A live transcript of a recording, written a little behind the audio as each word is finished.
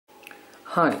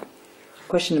Hi.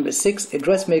 Question number 6. A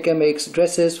dressmaker makes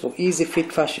dresses for easy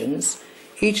fit fashions.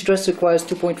 Each dress requires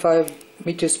 2.5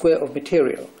 meters square of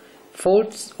material.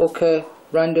 Faults occur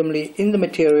randomly in the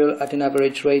material at an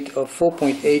average rate of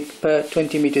 4.8 per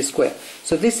 20 meters square.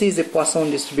 So this is a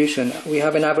Poisson distribution. We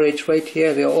have an average rate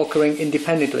here. They are occurring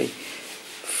independently.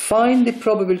 Find the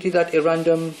probability that a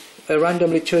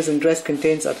randomly chosen dress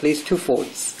contains at least two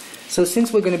faults. So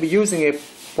since we're going to be using a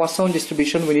Poisson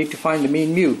distribution, we need to find the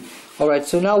mean mu. Alright,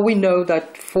 so now we know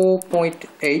that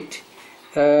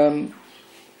 4.8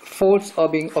 faults are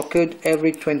being occurred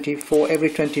every 20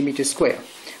 meters square.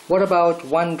 What about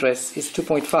one dress is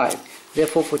 2.5.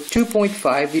 Therefore for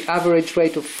 2.5 the average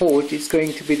rate of fault is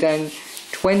going to be then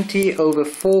 20 over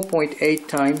 4.8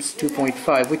 times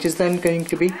 2.5, which is then going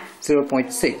to be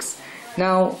 0.6.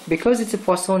 Now because it's a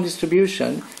Poisson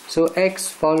distribution, so x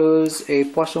follows a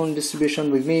Poisson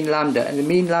distribution with mean lambda, and the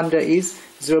mean lambda is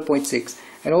 0.6.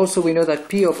 And also we know that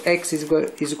p of x is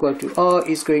equal to r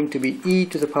is going to be e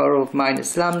to the power of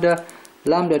minus lambda,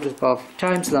 lambda to the power of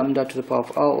times lambda to the power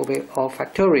of r over r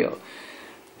factorial.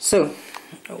 So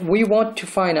we want to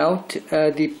find out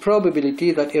the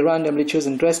probability that a randomly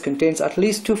chosen dress contains at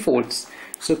least two faults.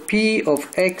 So p of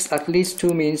x at least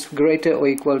 2 means greater or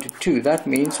equal to 2. That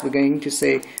means we're going to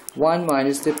say 1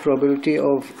 minus the probability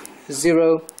of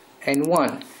 0 and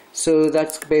 1. So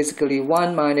that's basically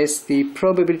 1 minus the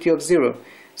probability of 0.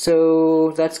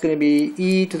 So that's going to be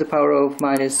e to the power of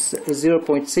minus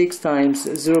 0.6 times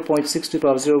 0.6 to the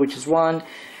power of 0, which is 1,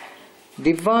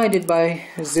 divided by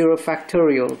 0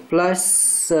 factorial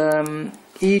plus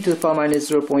e to the power minus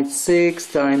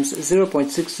 0.6 times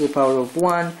 0.6 to the power of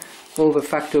 1 over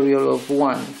factorial of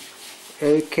 1.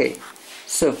 Okay,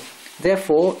 so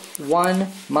therefore 1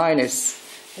 minus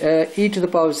e to the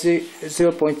power of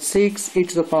 0.6, e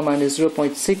to the power minus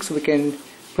 0.6, we can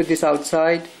put this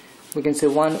outside. We can say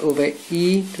 1 over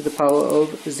e to the power of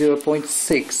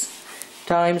 0.6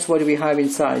 times what do we have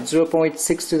inside?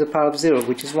 0.6 to the power of 0,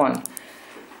 which is 1,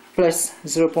 plus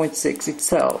 0.6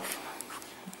 itself.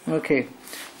 Okay,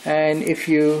 and if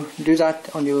you do that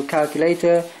on your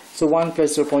calculator, so 1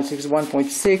 plus 0.6 is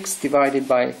 1.6 divided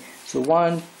by, so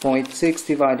 1.6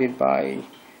 divided by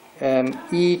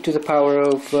e to the power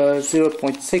of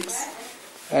 0.6,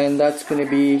 and that's going to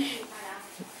be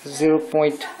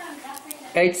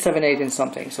 0.878 and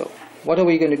something. So what are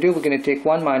we going to do? We're going to take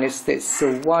 1 minus this,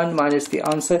 so 1 minus the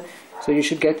answer, so you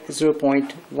should get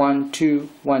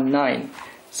 0.1219.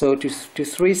 So to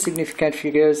three significant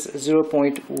figures,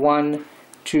 0.122,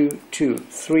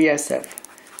 3SF.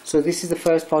 So this is the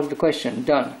first part of the question,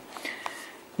 done.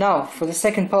 Now for the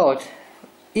second part,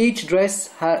 each dress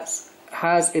has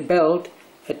a belt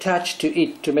attached to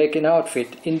it to make an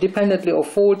outfit independently of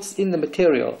faults in the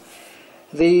material.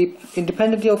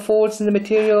 Independently of faults in the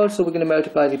material, so we're going to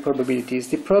multiply the probabilities.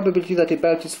 The probability that a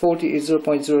belt is faulty is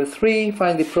 0.03.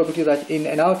 Find the probability that in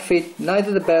an outfit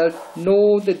neither the belt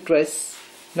nor the dress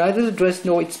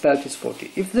nor its belt is faulty.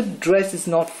 If the dress is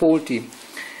not faulty,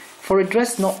 for a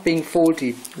dress not being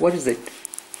faulty, what is it?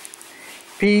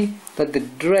 P, that the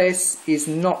dress is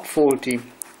not faulty.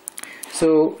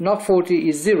 So not faulty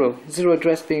is 0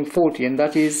 dress being faulty, and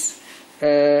that is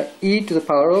e to the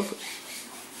power of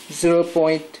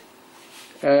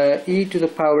e to the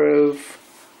power of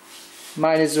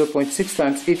minus 0.6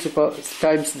 times e to the power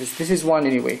times this. This is 1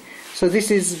 anyway. So this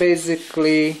is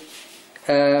basically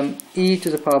e to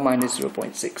the power minus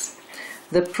 0.6.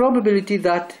 The probability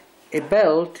that a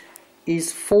belt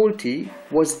is faulty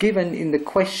was given in the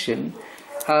question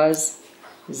as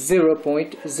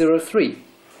 0.03.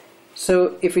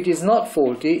 So if it is not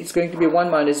faulty, it's going to be 1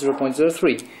 minus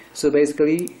 0.03. So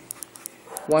basically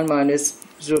 1 minus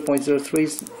 0.03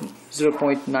 is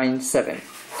 0.97.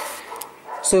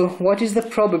 So what is the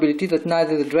probability that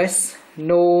neither the dress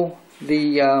nor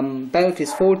the belt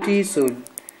is faulty? So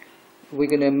we're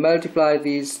going to multiply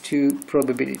these two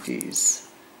probabilities.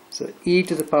 So e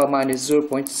to the power minus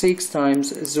 0.6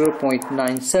 times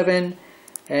 0.97,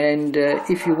 and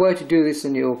if you were to do this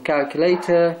in your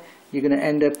calculator, you're going to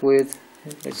end up with,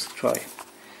 let's try,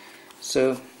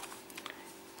 so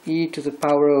e to the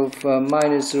power of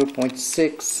minus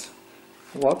 0.6,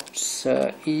 whoops,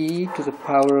 e to the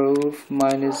power of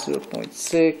minus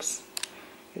 0.6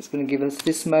 is going to give us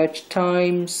this much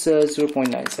times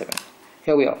 0.97.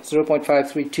 Here we are,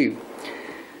 0.532.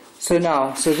 So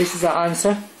now, so this is our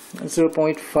answer,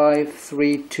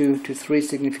 0.532 to three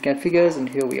significant figures, and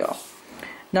here we are.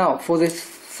 Now for the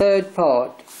third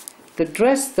part, the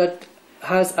dress that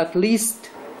has at least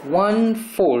one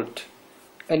fault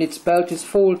and its belt is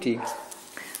faulty.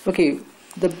 Okay,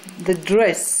 the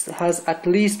dress has at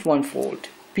least one fault,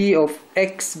 p of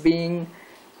x being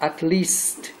at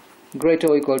least greater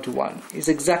or equal to 1 is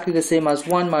exactly the same as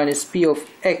 1 minus p of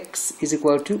x is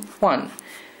equal to 1.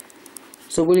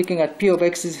 So we're looking at p of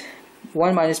x is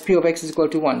 1 minus p of x is equal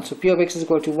to 1. So p of x is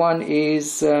equal to 1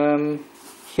 is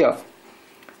here.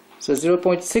 So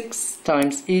 0.6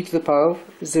 times e to the power of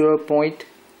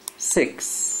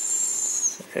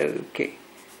 0.6. Okay.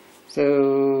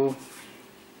 So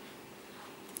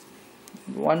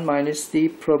 1 minus the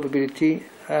probability,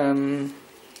 okay,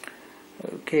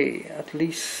 at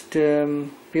least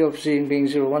p of z being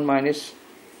 0, 1 minus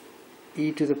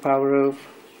e to the power of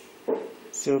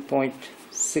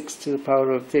 0.6 to the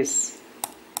power of this.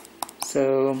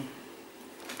 So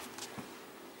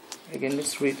again,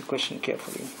 let's read the question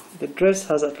carefully. The dress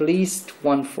has at least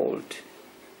one fold.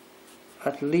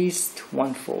 At least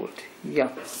one fold.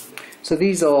 Yeah. So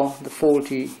these are the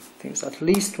faulty things. At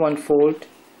least one fold,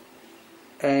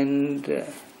 and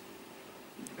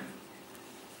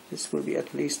this will be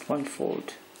at least one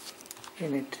fold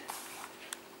in it.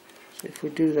 So if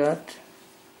we do that,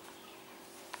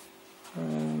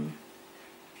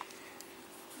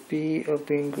 p of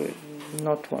being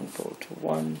not one fold,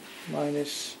 1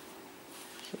 minus,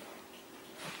 so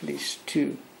at least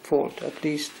 2 fold, at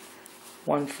least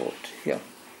one fold here.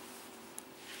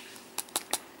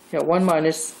 Yeah, 1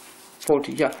 minus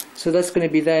 40, yeah. So that's going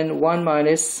to be then 1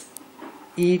 minus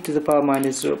e to the power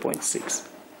minus 0.6.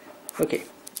 Okay,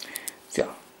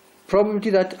 so probability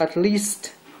that at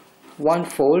least one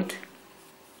fold,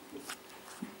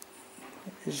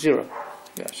 0.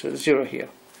 Yeah, so 0 here.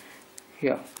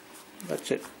 Here,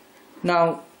 that's it.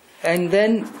 Now, and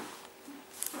then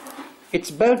its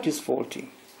belt is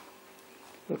faulty.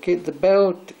 Okay, the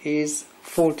belt is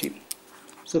faulty.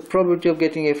 So probability of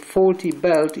getting a faulty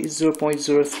belt is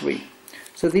 0.03.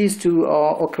 So these two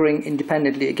are occurring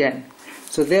independently again.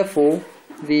 So therefore,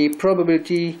 the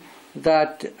probability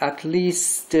that at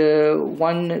least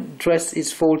one dress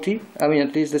is faulty, I mean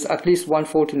at least there's at least one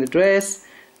fault in the dress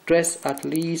at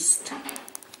least,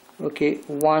 okay,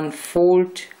 one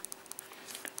fault,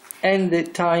 and the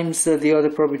times the other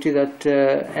probability that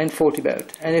and faulty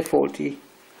belt, and a faulty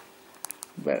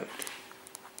belt.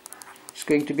 It's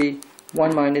going to be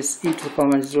 1 minus e to the power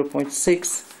minus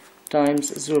 0.6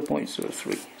 times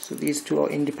 0.03. So these two are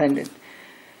independent.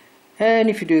 And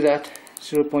if you do that,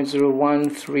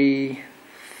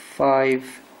 0.0135,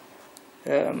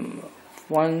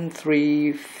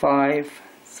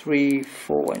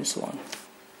 13534, and so on.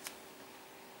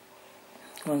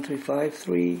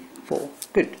 13534.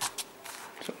 Good.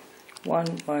 So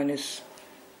 1 minus,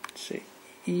 say,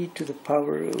 e to the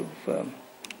power of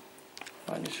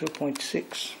minus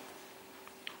 0.6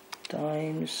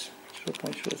 times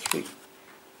 0.03.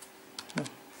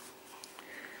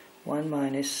 1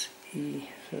 minus e,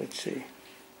 so let's see.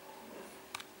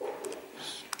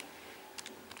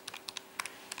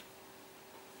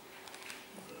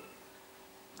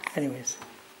 Anyways,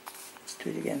 let's do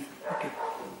it again. Okay.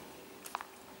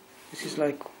 This is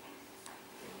like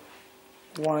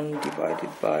 1 divided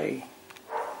by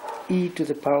e to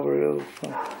the power of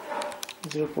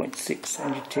 0.6,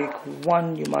 and you take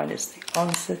 1, you minus the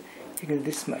answer, you get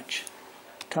this much,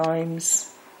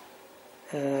 times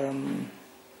 0.03,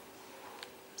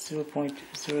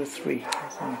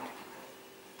 isn't it?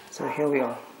 So here we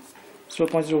are,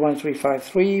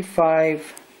 0.01353,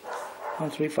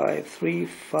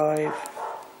 13535,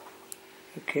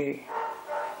 okay,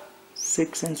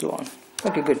 6, and so on.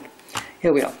 Okay, good.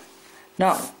 Here we are.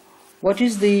 Now, what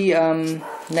is the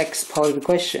next part of the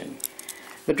question?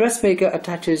 The dressmaker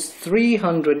attaches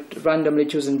 300 randomly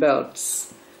chosen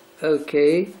belts,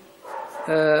 okay,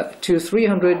 to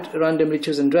 300 randomly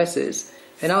chosen dresses.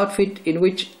 An outfit in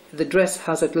which the dress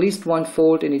has at least one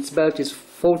fold and its belt is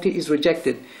faulty is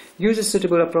rejected. Use a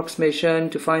suitable approximation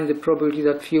to find the probability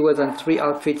that fewer than 3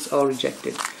 outfits are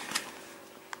rejected.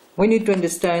 We need to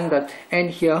understand that n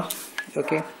here,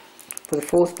 okay, for the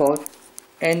fourth part,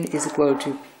 n is equal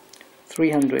to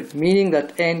 300, meaning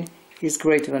that n is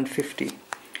greater than 50.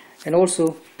 And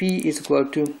also p is equal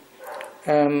to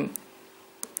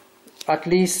at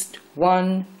least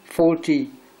one faulty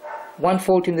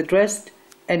in the dress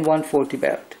and one faulty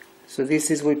belt. So this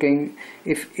is we're going,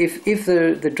 if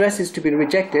the dress is to be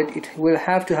rejected, it will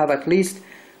have to have at least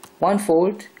one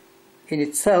fault in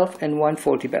itself and one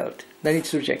faulty belt. Then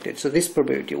it's rejected. So this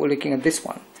probability, we're looking at this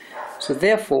one. So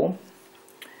therefore,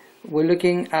 we're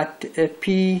looking at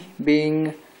p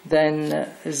being then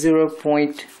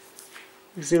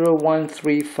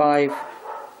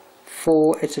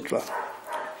 0.01354, etc.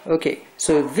 Okay,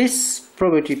 so this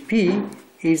probability p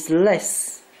is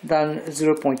less than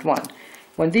 0.1.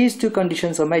 When these two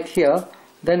conditions are met here,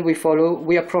 then we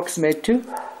approximate to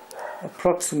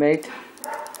approximate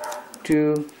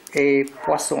to a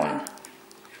Poisson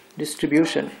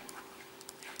distribution.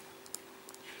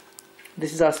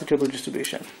 This is our suitable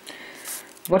distribution.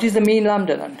 What is the mean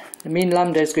lambda then? The mean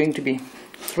lambda is going to be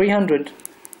 300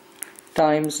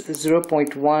 times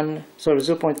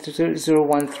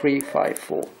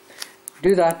 0.1354.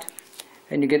 Do that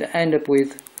and you get end up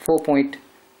with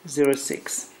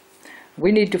 4.06.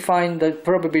 We need to find the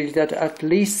probability that at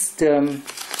least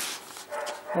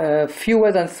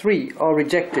fewer than 3 are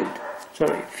rejected.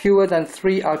 Sorry, fewer than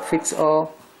 3 outfits are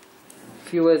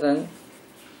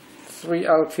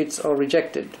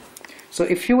rejected. So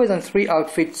if fewer than 3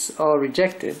 outfits are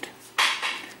rejected,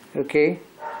 okay,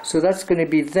 so that's going to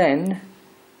be then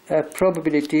a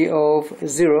probability of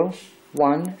 0,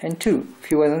 1 and 2,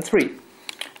 fewer than 3.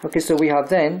 Okay, so we have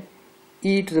then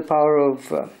e to the power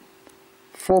of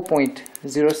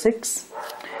 4.06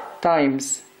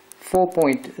 times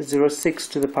 4.06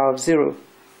 to the power of 0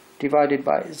 divided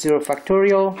by 0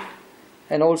 factorial,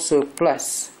 and also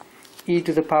plus e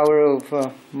to the power of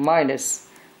minus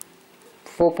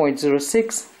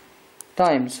 4.06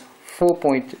 times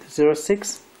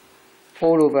 4.06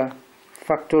 all over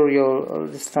factorial,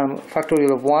 this time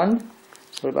factorial of 1,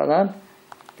 sorry about that,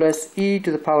 plus e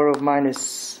to the power of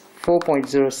minus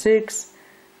 4.06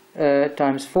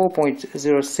 times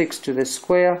 4.06 to the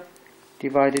square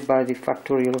divided by the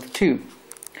factorial of 2.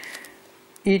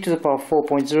 E to the power of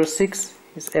 4.06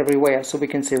 is everywhere, so we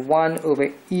can say 1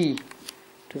 over e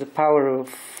to the power of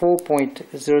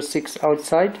 4.06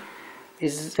 outside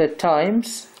is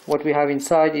times what we have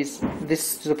inside is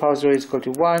this to the power of 0 is equal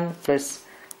to 1 plus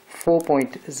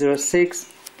 4.06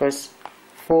 plus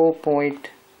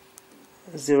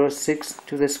 4.06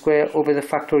 to the square over the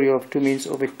factorial of 2 means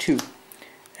over 2.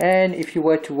 And if you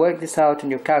were to work this out in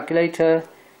your calculator,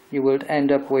 you would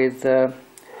end up with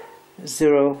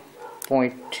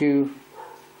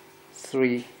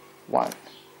 0.231.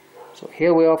 So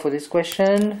here we are for this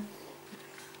question,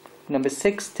 number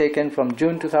 6, taken from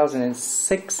June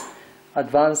 2006,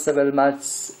 Advanced Level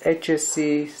Maths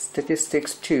HSC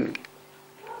Statistics 2.